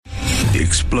the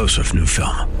explosive new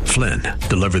film, Flynn,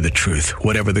 Deliver the Truth,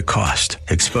 Whatever the Cost,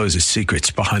 exposes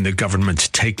secrets behind the government's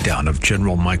takedown of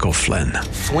General Michael Flynn.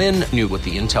 Flynn knew what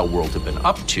the intel world had been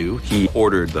up to. He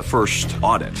ordered the first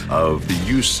audit of the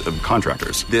use of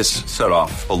contractors. This set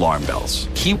off alarm bells.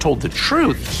 He told the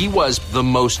truth. He was the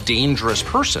most dangerous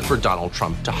person for Donald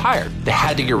Trump to hire. They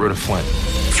had to get rid of Flynn.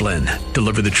 Flynn,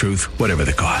 Deliver the Truth, Whatever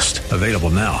the Cost. Available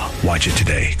now. Watch it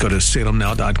today. Go to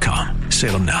salemnow.com.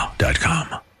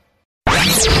 salemnow.com.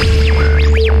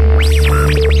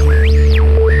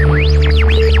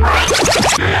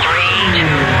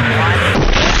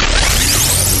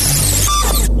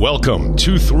 Welcome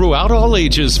to Throughout All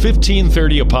Ages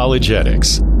 1530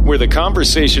 Apologetics, where the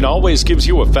conversation always gives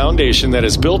you a foundation that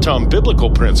is built on biblical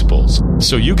principles,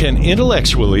 so you can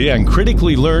intellectually and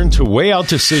critically learn to weigh out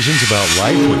decisions about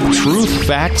life with truth,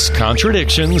 facts,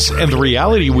 contradictions, and the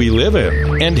reality we live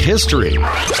in, and history.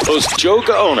 Host Joe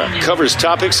Gaona covers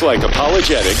topics like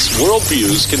apologetics,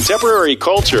 worldviews, contemporary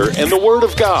culture, and the Word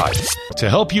of God to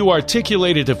help you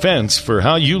articulate a defense for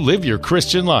how you live your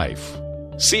Christian life.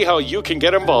 See how you can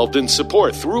get involved and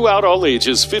support Throughout All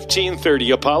Ages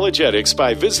 1530 Apologetics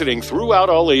by visiting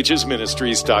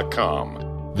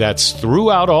throughoutallagesministries.com. That's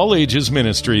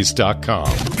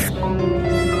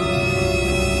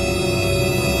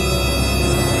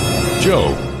throughoutallagesministries.com.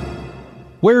 Joe,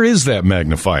 where is that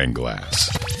magnifying glass?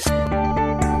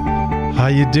 How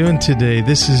you doing today?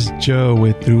 This is Joe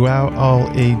with Throughout All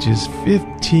Ages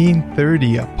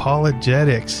 1530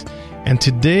 Apologetics. And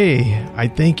today, I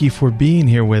thank you for being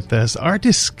here with us. Our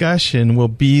discussion will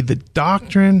be the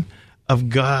doctrine of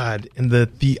God and the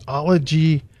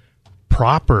theology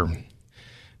proper.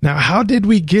 Now, how did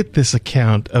we get this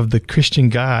account of the Christian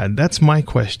God? That's my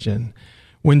question.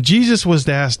 When Jesus was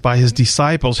asked by his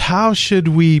disciples, how should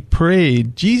we pray?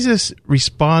 Jesus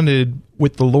responded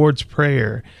with the Lord's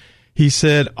Prayer. He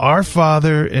said, Our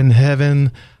Father in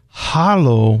heaven,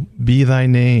 hallowed be thy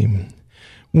name.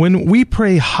 When we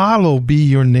pray, hallowed be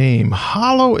your name,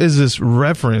 hallow is this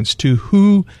reference to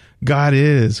who God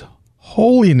is,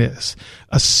 holiness,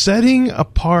 a setting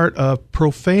apart of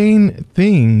profane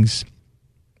things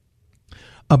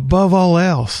above all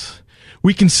else.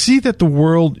 We can see that the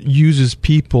world uses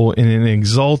people in an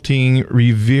exalting,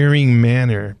 revering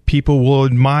manner. People will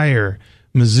admire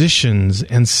musicians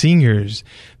and singers.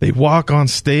 They walk on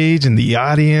stage and the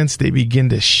audience, they begin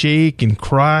to shake and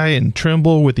cry and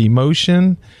tremble with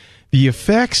emotion. The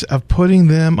effects of putting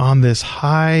them on this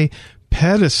high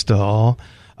pedestal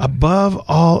above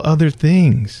all other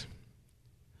things.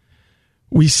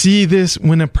 We see this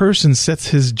when a person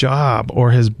sets his job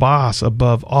or his boss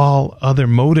above all other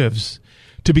motives,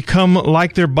 to become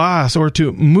like their boss or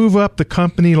to move up the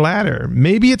company ladder.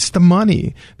 Maybe it's the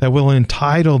money that will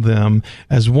entitle them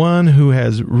as one who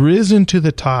has risen to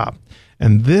the top,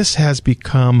 and this has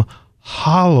become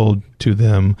hallowed to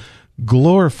them,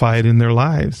 glorified in their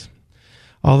lives.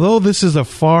 Although this is a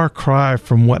far cry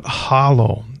from what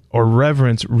hallow or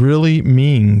reverence really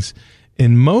means,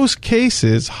 in most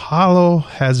cases, hallow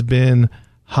has been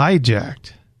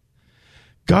hijacked.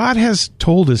 God has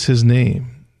told us his name,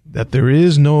 that there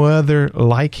is no other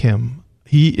like him.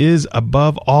 He is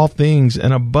above all things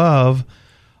and above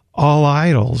all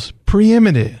idols,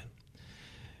 preeminent.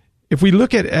 If we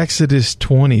look at Exodus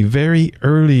 20, very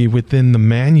early within the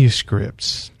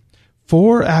manuscripts,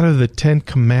 4 out of the 10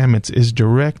 commandments is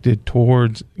directed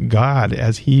towards God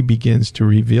as he begins to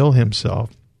reveal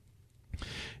himself.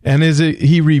 And as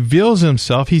he reveals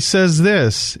himself, he says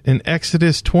this in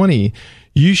Exodus 20,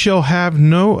 You shall have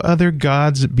no other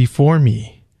gods before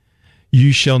me.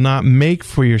 You shall not make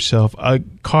for yourself a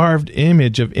carved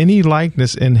image of any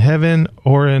likeness in heaven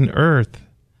or in earth.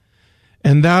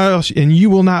 And you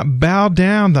will not bow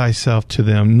down thyself to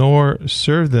them, nor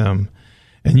serve them.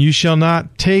 And you shall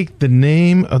not take the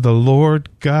name of the Lord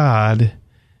God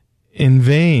in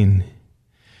vain.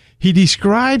 He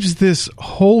describes this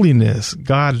holiness,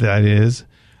 God that is,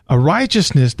 a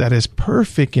righteousness that is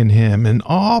perfect in him, an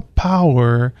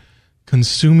all-power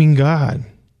consuming God.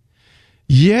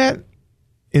 Yet,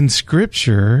 in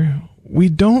Scripture, we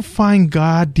don't find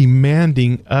God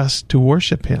demanding us to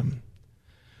worship him.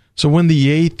 So when the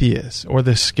atheist or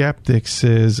the skeptic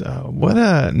says, what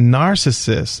a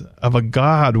narcissist of a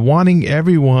God wanting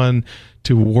everyone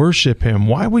to worship him,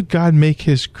 why would God make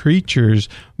his creatures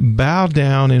bow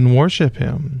down and worship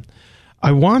him?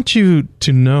 I want you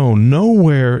to know,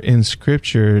 nowhere in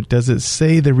Scripture does it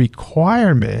say the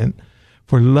requirement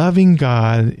for loving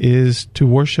God is to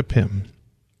worship him.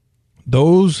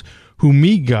 Those who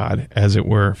meet God, as it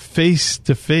were, face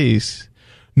to face,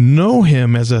 know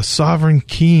him as a sovereign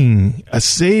king, a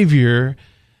savior,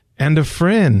 and a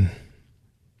friend.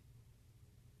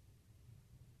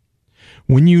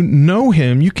 When you know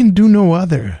him, you can do no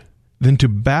other than to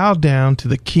bow down to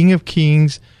the King of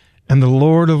Kings and the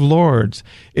Lord of Lords.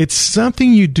 It's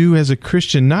something you do as a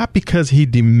Christian, not because he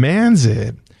demands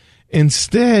it.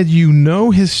 Instead, you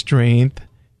know his strength,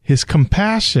 his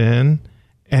compassion,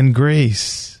 and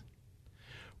grace.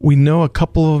 We know a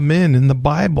couple of men in the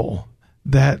Bible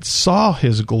that saw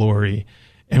his glory,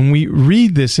 and we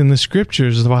read this in the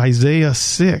scriptures of Isaiah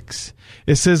 6.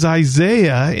 It says,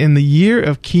 Isaiah, in the year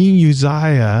of King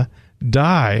Uzziah,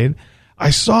 died. I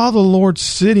saw the Lord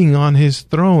sitting on his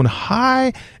throne,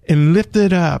 high and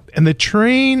lifted up, and the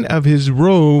train of his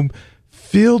robe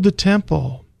filled the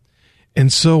temple.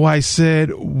 And so I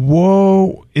said,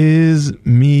 woe is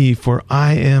me, for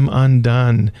I am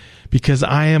undone, because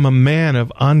I am a man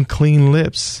of unclean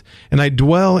lips, and I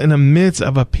dwell in the midst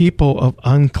of a people of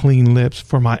unclean lips,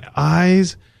 for my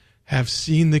eyes have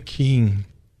seen the King.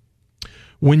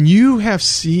 When you have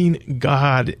seen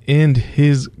God in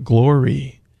his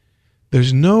glory,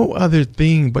 there's no other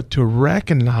thing but to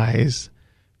recognize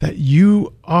that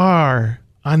you are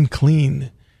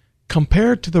unclean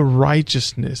compared to the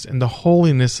righteousness and the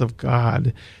holiness of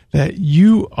God, that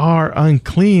you are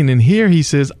unclean. And here he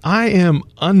says, I am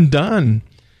undone.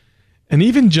 And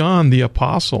even John the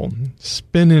Apostle,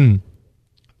 spending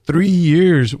 3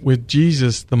 years with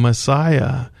Jesus the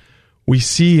Messiah, we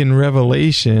see in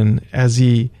Revelation as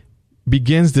he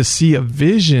begins to see a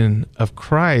vision of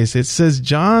Christ. It says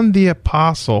John the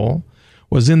Apostle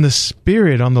was in the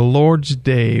Spirit on the Lord's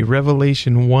day,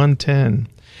 Revelation 1:10.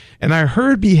 And I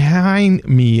heard behind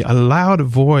me a loud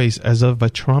voice as of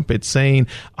a trumpet saying,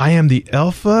 I am the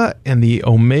Alpha and the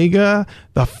Omega,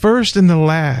 the first and the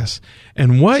last.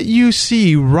 And what you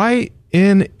see, write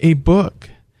in a book.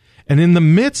 And in the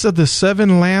midst of the 7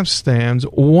 lampstands,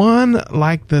 one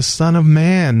like the Son of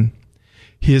Man.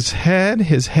 His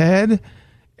head,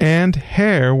 and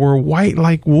hair were white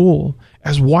like wool,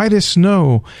 as white as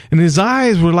snow. And his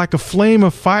eyes were like a flame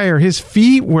of fire. His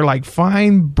feet were like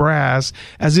fine brass,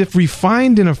 as if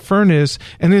refined in a furnace.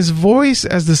 And his voice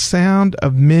as the sound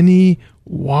of many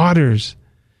waters.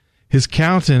 His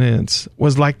countenance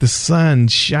was like the sun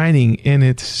shining in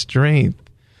its strength.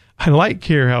 I like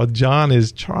here how John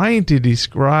is trying to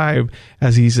describe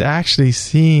as he's actually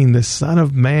seeing the Son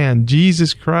of Man,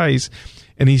 Jesus Christ,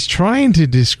 and he's trying to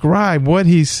describe what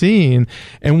he's seeing.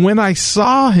 And when I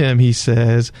saw him, he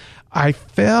says, I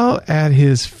fell at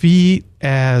his feet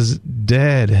as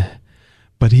dead.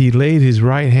 But he laid his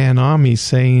right hand on me,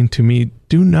 saying to me,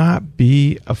 do not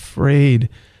be afraid.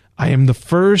 I am the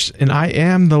first and I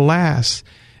am the last,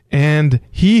 and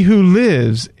he who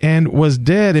lives and was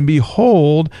dead, and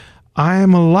behold, I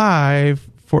am alive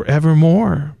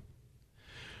forevermore.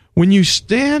 When you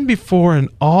stand before an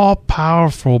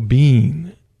all-powerful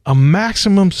being, a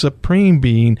maximum supreme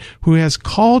being who has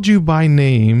called you by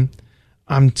name,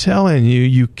 I'm telling you,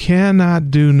 you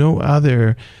cannot do no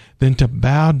other than to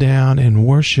bow down and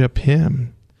worship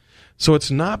him. So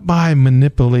it's not by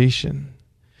manipulation.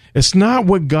 It's not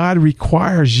what God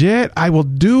requires, yet I will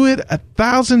do it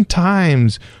 1,000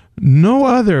 times. No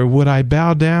other would I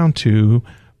bow down to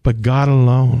but God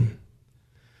alone.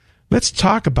 Let's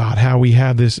talk about how we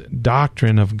have this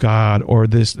doctrine of God, or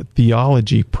this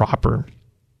theology proper.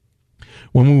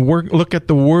 When we look at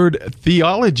the word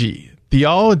theology,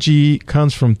 theology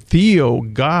comes from theo,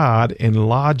 God, and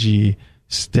logi,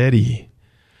 steady.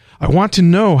 I want to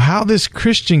know how this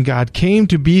Christian God came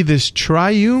to be this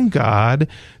triune God,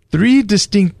 3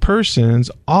 distinct persons,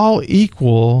 all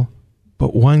equal,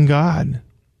 but one God.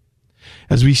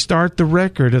 As we start the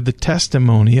record of the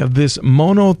testimony of this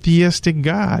monotheistic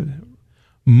God,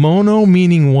 mono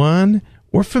meaning one,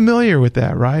 we're familiar with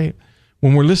that, right?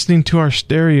 When we're listening to our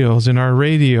stereos and our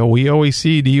radio, we always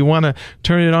see, do you want to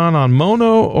turn it on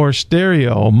mono or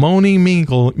stereo? Mono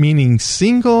meaning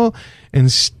single,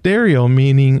 and stereo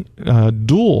meaning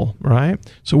dual, right?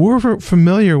 So we're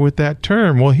familiar with that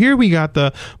term. Well, here we got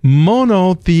the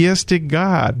monotheistic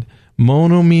God.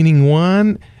 Mono meaning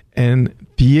one, and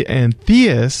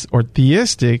theist or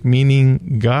theistic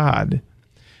meaning God.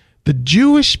 The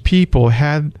Jewish people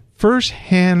had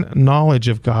first-hand knowledge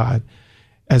of God,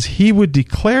 as he would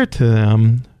declare to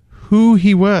them who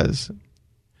he was.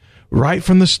 Right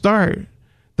from the start,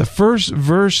 the first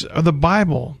verse of the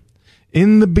Bible,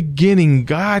 in the beginning,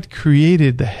 God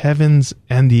created the heavens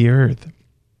and the earth.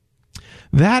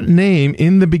 That name,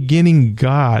 in the beginning,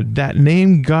 God, that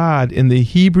name God in the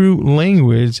Hebrew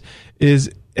language is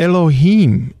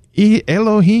Elohim.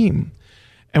 Elohim.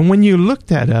 And when you look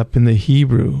that up in the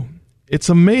Hebrew, it's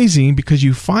amazing, because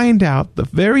you find out the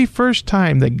very first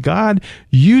time that God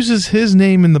uses his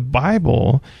name in the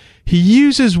Bible, he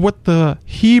uses what the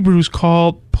Hebrews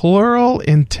called plural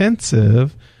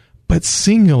intensive, but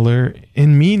singular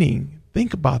in meaning.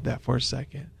 Think about that for a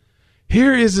second.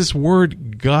 Here is this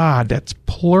word God that's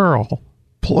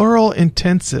plural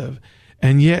intensive,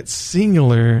 and yet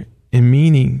singular in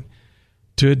meaning.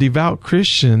 To a devout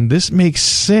Christian, this makes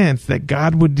sense that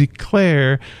God would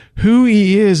declare who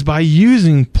he is by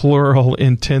using plural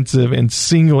intensive and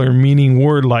singular meaning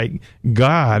word like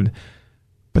God.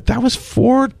 But that was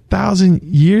 4,000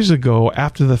 years ago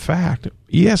after the fact.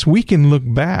 Yes, we can look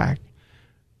back,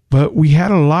 but we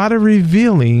had a lot of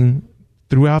revealing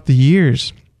throughout the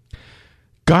years.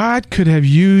 God could have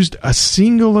used a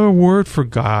singular word for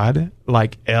God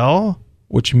like El,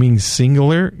 which means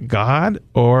singular God,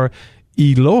 or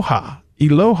Eloha.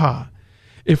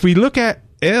 If we look at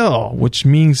El, which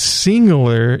means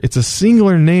singular, it's a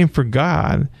singular name for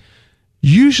God.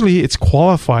 Usually it's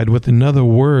qualified with another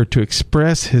word to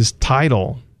express his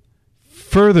title.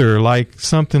 Further, like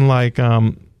something like,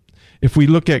 if we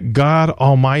look at God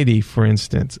Almighty, for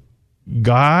instance,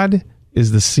 God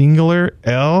is the singular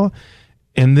El,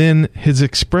 and then his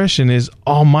expression is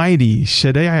Almighty,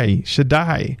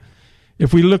 Shaddai.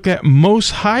 If we look at Most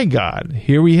High God,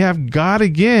 here we have God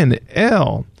again,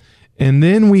 El. And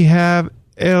then we have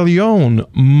Elyon,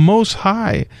 Most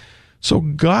High. So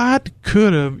God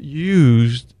could have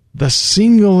used the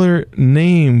singular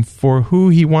name for who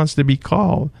he wants to be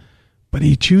called, but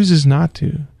he chooses not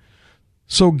to.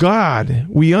 So God,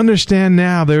 we understand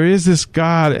now there is this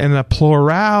God and a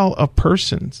plural of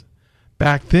persons.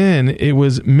 Back then, it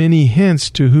was many hints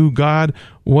to who God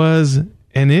was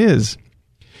and is.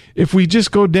 If we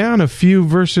just go down a few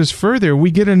verses further, we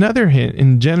get another hint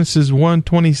in Genesis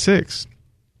 1:26.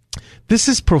 This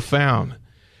is profound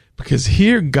because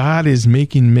here God is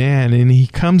making man, and he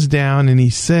comes down and he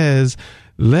says,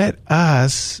 let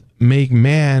us make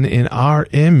man in our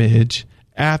image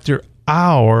after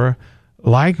our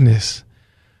likeness.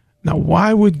 Now,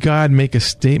 why would God make a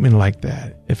statement like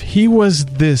that? If he was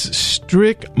this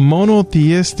strict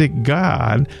monotheistic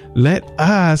God, let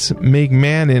us make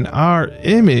man in our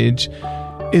image,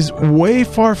 is way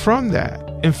far from that.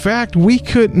 In fact, we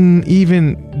couldn't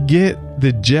even get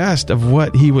the gist of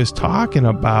what he was talking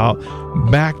about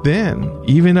back then.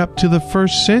 Even up to the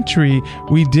first century,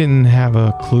 we didn't have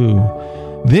a clue.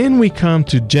 Then we come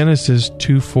to Genesis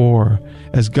 2:4,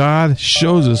 as God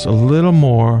shows us a little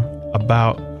more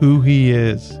about who he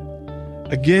is.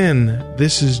 Again,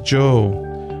 this is Joe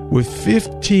with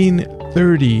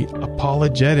 1530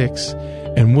 Apologetics,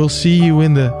 and we'll see you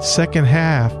in the second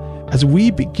half as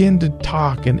we begin to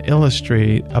talk and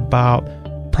illustrate about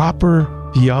proper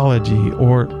theology,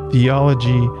 or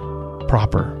theology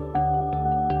proper.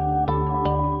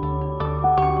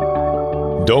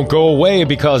 Don't go away,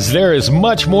 because there is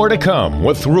much more to come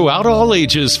with Throughout All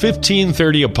Ages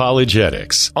 1530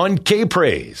 Apologetics on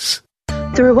K-Praise.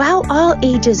 Throughout All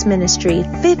Ages Ministry,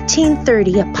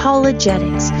 1530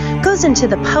 Apologetics goes into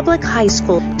the public high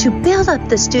school to build up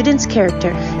the students'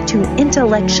 character, to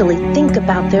intellectually think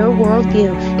about their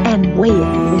worldview and weigh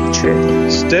it with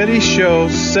truth. Studies show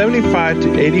 75 to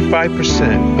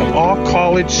 85% of all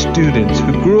college students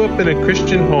who grew up in a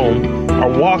Christian home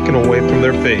are walking away from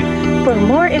their faith. For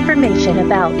more information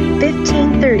about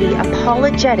 1530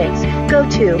 Apologetics, go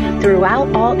to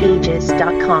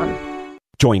throughoutallages.com.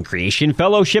 Join Creation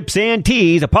Fellowship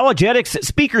Santee's Apologetics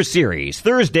Speaker Series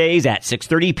Thursdays at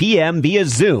 6:30 p.m. via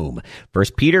Zoom. 1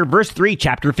 Peter verse 3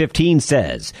 chapter 15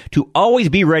 says, to always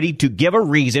be ready to give a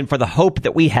reason for the hope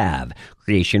that we have.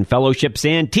 Creation Fellowship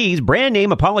Santee's brand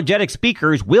name apologetic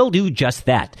speakers will do just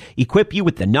that. Equip you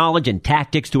with the knowledge and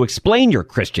tactics to explain your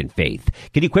Christian faith.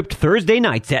 Get equipped Thursday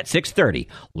nights at 6:30.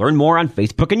 Learn more on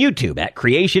Facebook and YouTube at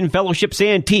Creation Fellowship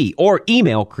Santee, or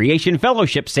email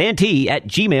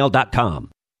creationfellowshipsantee@gmail.com.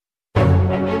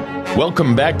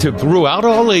 Welcome back to Throughout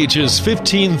All Ages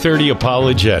 1530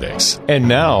 Apologetics. And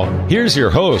now, here's your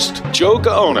host, Joe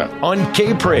Gaona on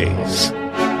K-Praise.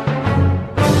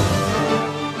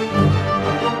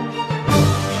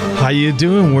 How you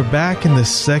doing? We're back in the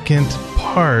second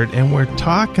part, and we're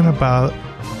talking about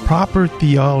proper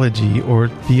theology, or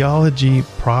theology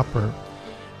proper.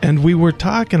 And we were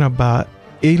talking about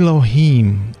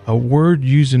Elohim, a word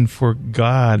using for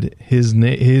God, his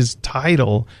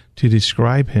title to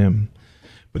describe him.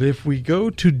 But if we go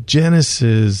to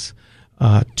Genesis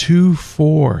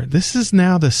 2:4, this is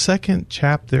now the second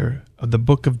chapter of the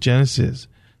book of Genesis.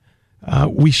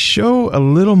 We show a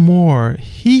little more,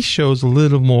 he shows a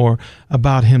little more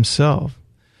about himself.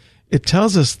 It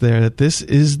tells us there that this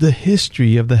is the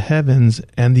history of the heavens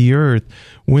and the earth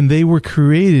when they were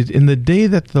created in the day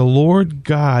that the Lord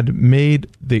God made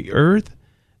the earth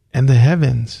and the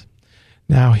heavens.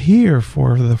 Now here,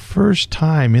 for the first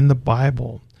time in the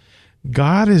Bible,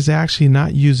 God is actually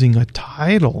not using a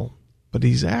title, but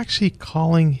he's actually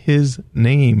calling his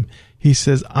name. He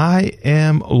says, I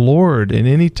am Lord. And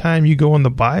anytime you go in the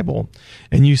Bible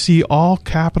and you see all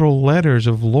capital letters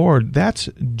of Lord, that's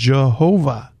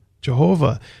Jehovah.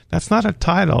 Jehovah. That's not a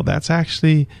title. That's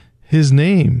actually his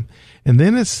name. And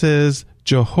then it says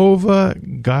Jehovah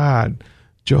God.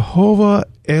 Jehovah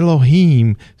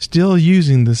Elohim, still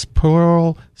using this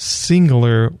plural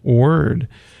singular word.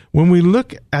 When we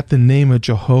look at the name of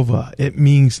Jehovah, it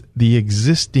means the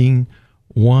existing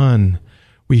one.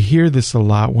 We hear this a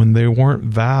lot when there weren't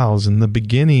vowels in the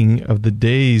beginning of the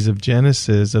days of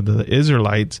Genesis of the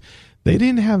Israelites. They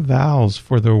didn't have vowels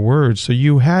for their words. So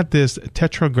you had this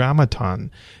tetragrammaton.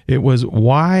 It was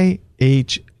YHWH.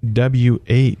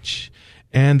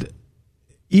 And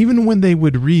even when they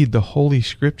would read the Holy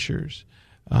Scriptures,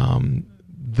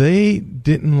 they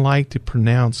didn't like to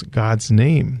pronounce God's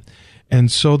name. And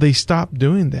so they stopped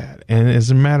doing that. And as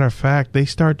a matter of fact, they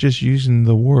start just using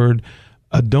the word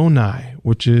Adonai,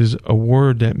 which is a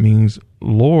word that means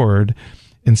Lord,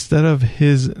 instead of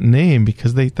his name,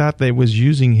 because they thought they was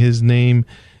using his name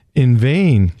in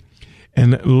vain.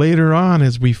 And later on,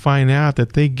 as we find out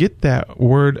that they get that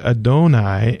word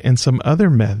Adonai and some other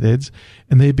methods,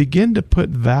 and they begin to put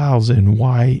vowels in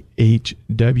YHWH.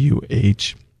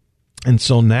 And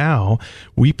so now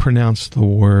we pronounce the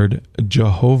word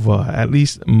Jehovah, at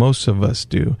least most of us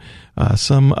do.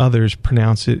 Some others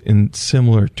pronounce it in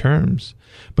similar terms.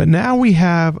 But now we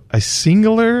have a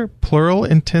singular, plural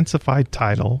intensified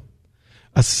title,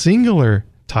 a singular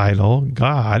title,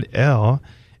 God, El,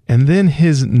 and then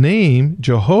his name,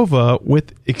 Jehovah,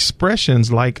 with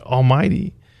expressions like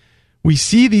Almighty. We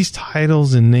see these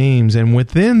titles and names, and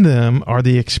within them are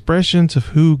the expressions of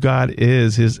who God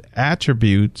is, his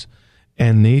attributes,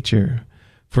 and nature.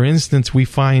 For instance, we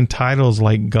find titles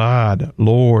like God,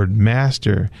 Lord,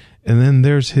 Master, and then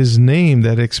there's his name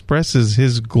that expresses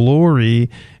his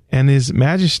glory and his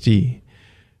majesty.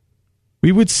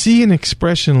 We would see an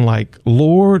expression like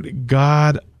Lord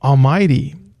God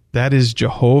Almighty. That is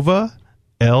Jehovah,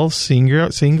 El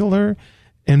singular,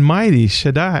 and mighty,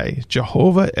 Shaddai,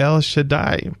 Jehovah El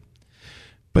Shaddai.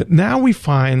 But now we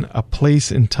find a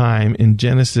place in time in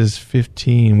Genesis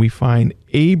 15. We find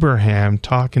Abraham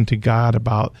talking to God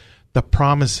about the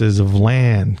promises of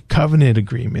land, covenant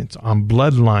agreements on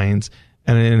bloodlines,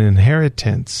 and an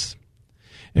inheritance.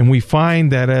 And we find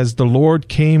that as the Lord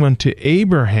came unto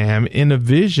Abraham in a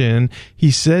vision, he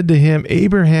said to him,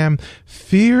 Abraham,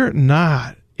 fear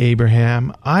not,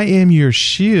 Abraham, I am your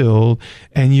shield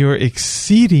and your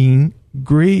exceeding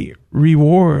great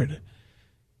reward.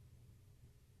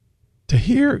 To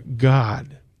hear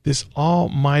God, this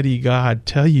almighty God,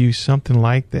 tell you something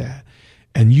like that,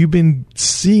 and you've been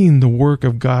seeing the work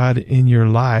of God in your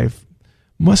life,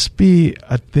 must be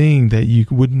a thing that you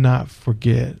would not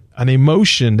forget, an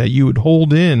emotion that you would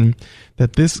hold in,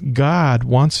 that this God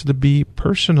wants to be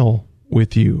personal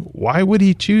with you. Why would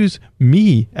he choose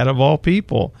me out of all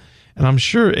people? And I'm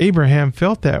sure Abraham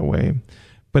felt that way.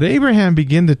 But Abraham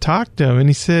began to talk to him, and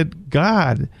he said,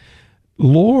 God,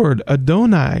 Lord,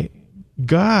 Adonai,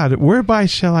 God, whereby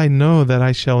shall I know that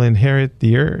I shall inherit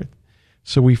the earth?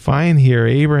 So we find here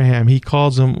Abraham, he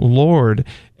calls him Lord.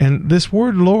 And this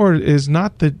word Lord is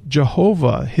not the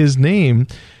Jehovah, his name,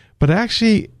 but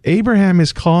actually Abraham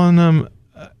is calling him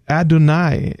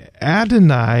Adonai.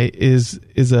 Adonai is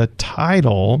a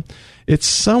title. It's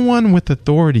someone with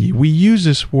authority. We use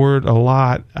this word a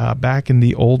lot back in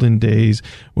the olden days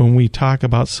when we talk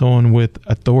about someone with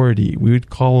authority. We would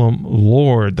call him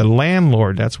Lord, the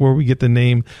landlord. That's where we get the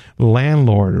name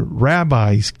landlord.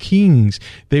 Rabbis, kings,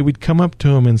 they would come up to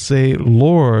him and say,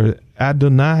 Lord,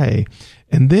 Adonai.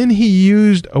 And then he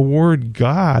used a word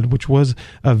God, which was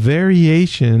a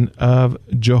variation of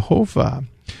Jehovah.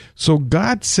 So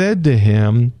God said to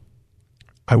him,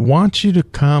 I want you to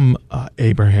come,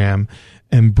 Abraham,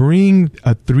 and bring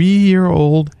a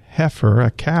 3-year-old heifer, a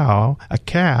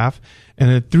calf, and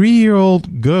a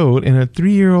 3-year-old goat, and a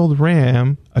 3-year-old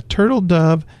ram, a turtle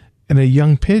dove, and a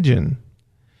young pigeon.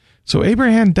 So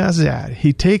Abraham does that.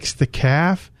 He takes the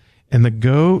calf and the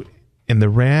goat and the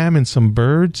ram and some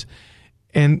birds,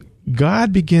 and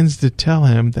God begins to tell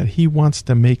him that he wants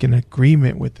to make an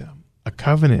agreement with them, a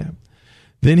covenant.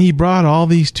 Then he brought all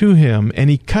these to him, and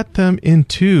he cut them in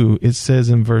two, it says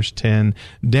in verse 10,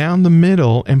 down the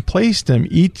middle, and placed them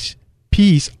each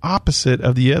piece opposite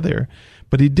of the other.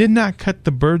 But he did not cut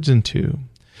the birds in two.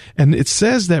 And it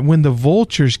says that when the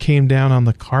vultures came down on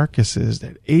the carcasses,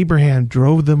 that Abraham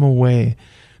drove them away.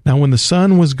 Now, when the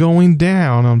sun was going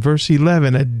down, on verse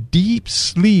 11, a deep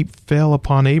sleep fell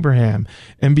upon Abraham,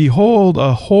 and behold,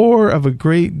 a horror of a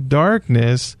great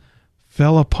darkness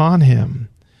fell upon him.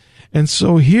 And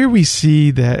so here we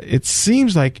see that it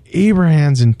seems like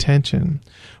Abraham's intention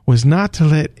was not to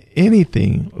let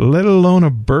anything, let alone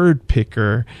a bird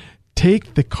picker,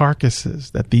 take the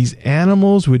carcasses, that these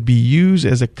animals would be used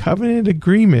as a covenant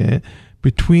agreement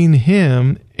between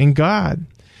him and God.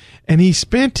 And he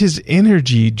spent his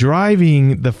energy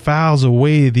driving the fowls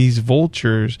away, these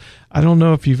vultures. I don't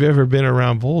know if you've ever been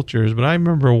around vultures, but I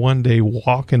remember one day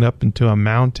walking up into a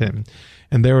mountain,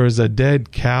 and there was a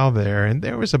dead cow there, and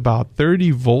there was about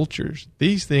 30 vultures.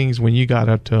 These things, when you got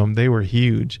up to them, they were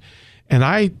huge. And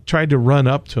I tried to run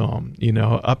up to them,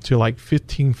 up to like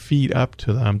 15 feet up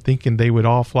to them, thinking they would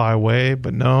all fly away.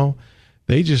 But no,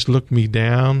 they just looked me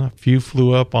down. A few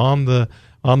flew up on the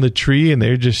tree, and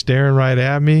they're just staring right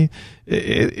at me.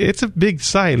 It's a big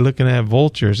sight looking at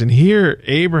vultures. And here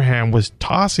Abraham was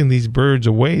tossing these birds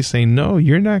away, saying, no,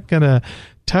 you're not going to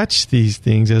touch these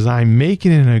things as I'm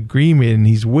making an agreement. And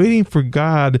he's waiting for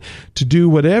God to do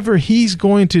whatever he's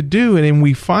going to do. And then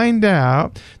we find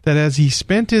out that as he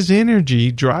spent his energy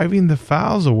driving the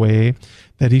fowls away,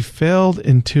 that he fell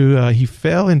into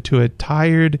a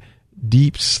tired,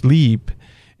 deep sleep.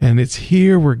 And it's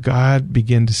here where God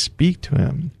began to speak to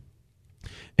him.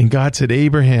 And God said,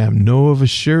 Abraham, know of a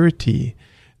surety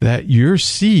that your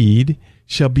seed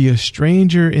shall be a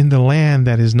stranger in the land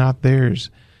that is not theirs.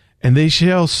 And they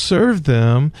shall serve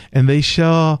them, and they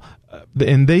shall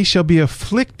be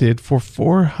afflicted for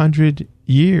 400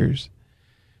 years.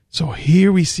 So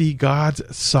here we see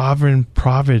God's sovereign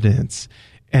providence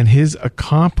and his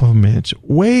accomplishments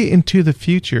way into the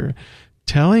future,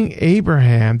 telling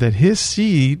Abraham that his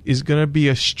seed is going to be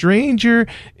a stranger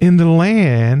in the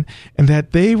land and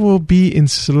that they will be in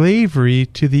slavery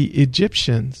to the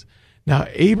Egyptians. Now,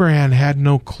 Abraham had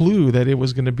no clue that it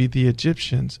was going to be the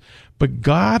Egyptians, but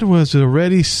God was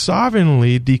already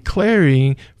sovereignly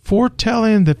declaring,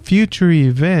 foretelling the future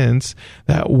events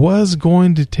that was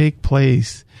going to take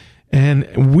place.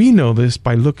 And we know this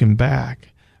by looking back.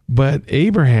 But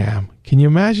Abraham, can you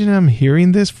imagine him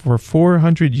hearing this for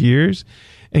 400 years?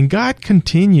 And God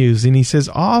continues, and he says,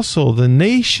 also, the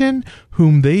nation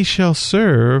whom they shall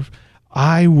serve,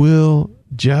 I will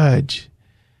judge.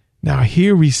 Now,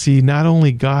 here we see not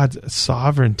only God's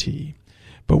sovereignty,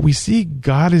 but we see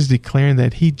God is declaring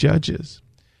that he judges.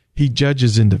 He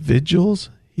judges individuals,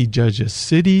 he judges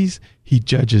cities, he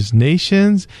judges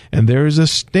nations, and there is a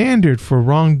standard for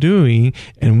wrongdoing,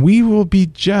 and we will be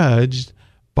judged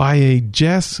by a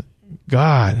just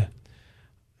God.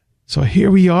 So here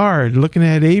we are looking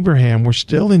at Abraham. We're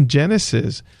still in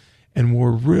Genesis, and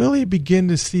we're really begin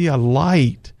to see a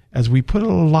light as we put a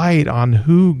light on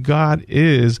who God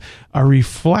is, a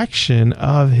reflection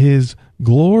of his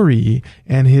glory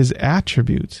and his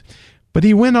attributes. But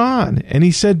he went on and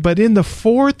he said, but in the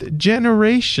fourth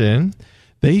generation,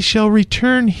 they shall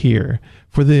return here,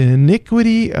 for the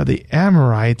iniquity of the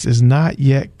Amorites is not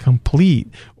yet complete,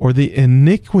 or the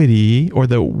iniquity or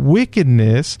the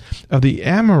wickedness of the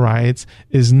Amorites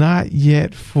is not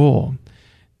yet full.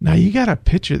 Now you got to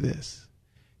picture this.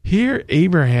 Here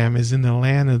Abraham is in the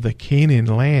land of the Canaan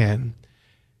land.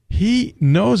 He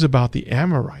knows about the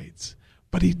Amorites,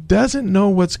 but he doesn't know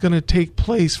what's going to take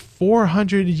place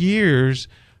 400 years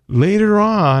later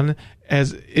on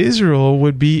as Israel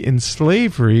would be in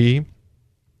slavery.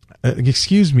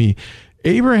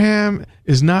 Abraham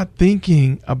is not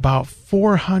thinking about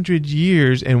 400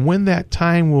 years and when that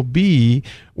time will be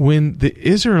when the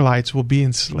Israelites will be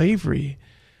in slavery.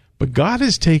 But God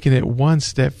has taken it one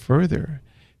step further.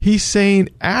 He's saying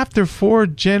after 4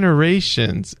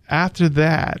 generations after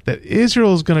that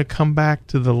Israel is going to come back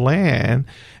to the land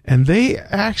and they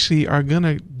actually are going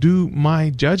to do my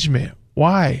judgment.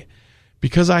 Why?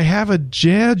 Because I have a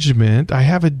judgment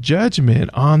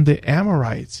on the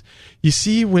Amorites. You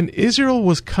see, when Israel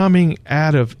was coming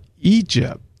out of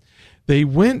Egypt, they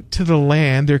went to the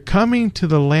land, they're coming to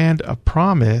the land of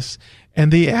promise,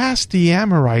 and they asked the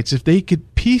Amorites if they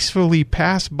could peacefully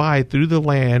pass by through the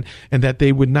land and that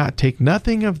they would not take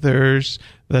nothing of theirs,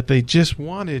 that they just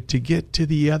wanted to get to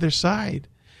the other side.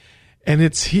 And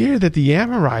it's here that the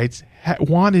Amorites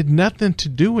wanted nothing to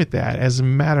do with that. As a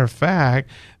matter of fact,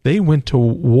 they went to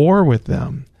war with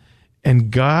them.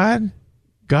 And God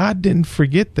didn't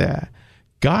forget that.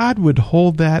 God would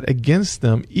hold that against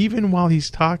them even while he's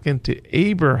talking to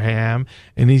Abraham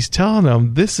and he's telling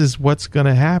them this is what's going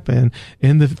to happen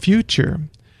in the future.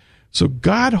 So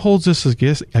God holds us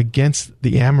against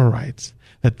the Amorites,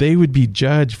 that they would be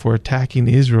judged for attacking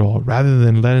Israel rather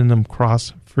than letting them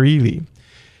cross freely.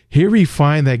 Here we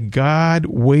find that God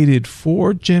waited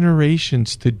 4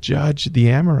 generations to judge the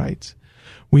Amorites.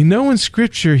 We know in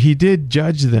Scripture he did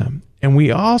judge them. And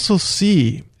we also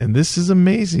see, and this is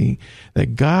amazing,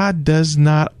 that God does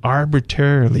not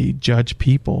arbitrarily judge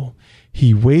people.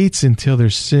 He waits until their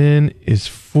sin is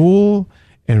full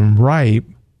and ripe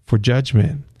for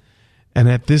judgment. And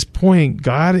at this point,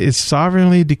 God is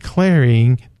sovereignly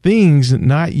declaring things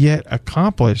not yet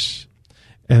accomplished,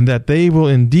 and that they will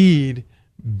indeed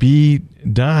be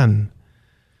done.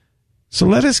 So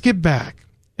let us get back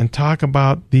and talk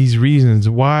about these reasons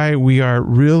why what we are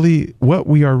really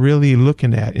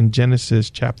looking at in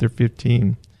Genesis chapter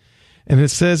 15. And it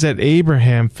says that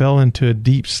Abraham fell into a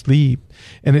deep sleep.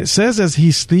 And it says as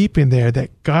he's sleeping there that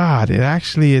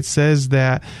it says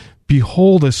that,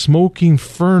 behold, a smoking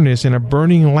furnace and a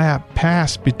burning lamp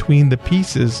passed between the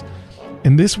pieces.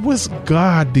 And this was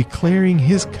God declaring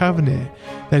his covenant,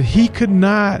 that he could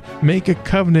not make a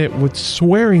covenant with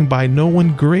swearing by no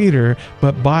one greater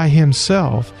but by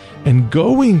himself. And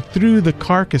going through the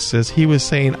carcasses, he was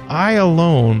saying, I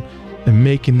alone am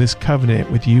making this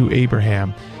covenant with you,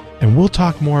 Abraham. And we'll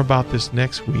talk more about this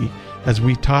next week as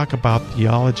we talk about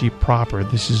theology proper.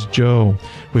 This is Joe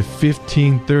with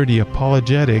 1530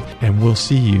 Apologetic, and we'll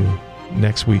see you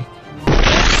next week.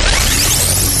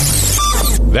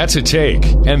 That's a take,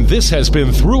 and this has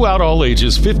been Throughout All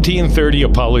Ages 1530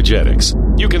 Apologetics.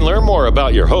 You can learn more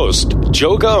about your host,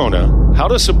 Joe Gaona, how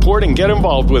to support and get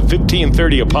involved with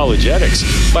 1530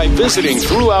 Apologetics by visiting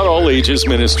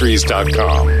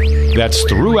throughoutallagesministries.com. That's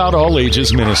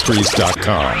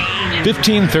throughoutallagesministries.com.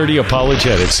 1530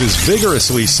 Apologetics is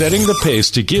vigorously setting the pace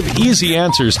to give easy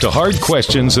answers to hard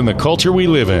questions in the culture we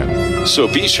live in.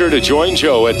 So be sure to join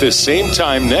Joe at this same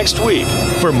time next week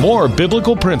for more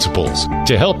biblical principles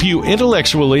to help you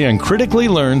intellectually and critically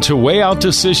learn to weigh out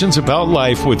decisions about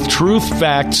life with truth,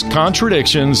 facts,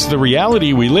 contradictions, the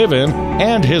reality we live in,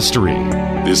 and history.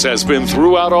 This has been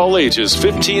Throughout All Ages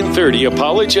 1530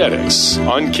 Apologetics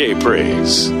on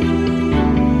K-Praise.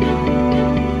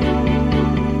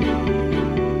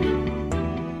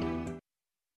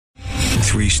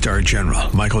 3-star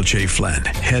General Michael J. Flynn,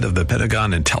 head of the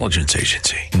Pentagon Intelligence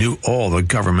Agency, knew all the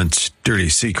government's dirty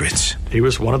secrets. He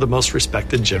was one of the most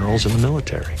respected generals in the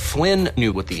military. Flynn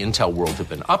knew what the intel world had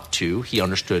been up to. He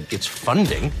understood its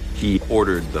funding. He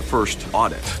ordered the first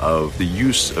audit of the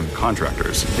use of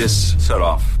contractors. This set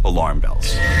off alarm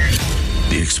bells.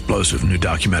 The explosive new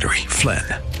documentary, Flynn,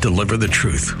 Deliver the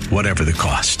Truth, Whatever the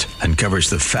Cost, uncovers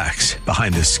the facts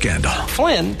behind this scandal.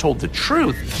 Flynn told the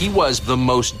truth. He was the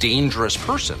most dangerous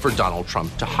person for Donald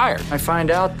Trump to hire. I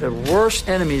find out the worst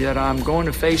enemy that I'm going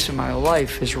to face in my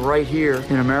life is right here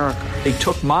in America. They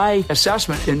took my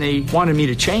assessment and they wanted me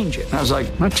to change it. And I was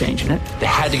like, I'm not changing it. They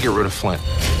had to get rid of Flynn.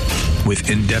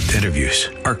 With in-depth interviews,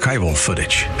 archival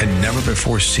footage, and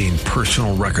never-before-seen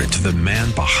personal records of the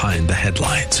man behind the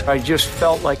headlines. I just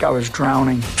felt like I was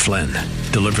drowning. Flynn,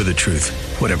 Deliver the Truth,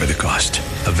 Whatever the Cost.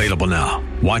 Available now.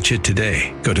 Watch it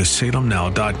today. Go to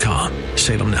salemnow.com.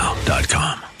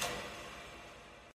 salemnow.com.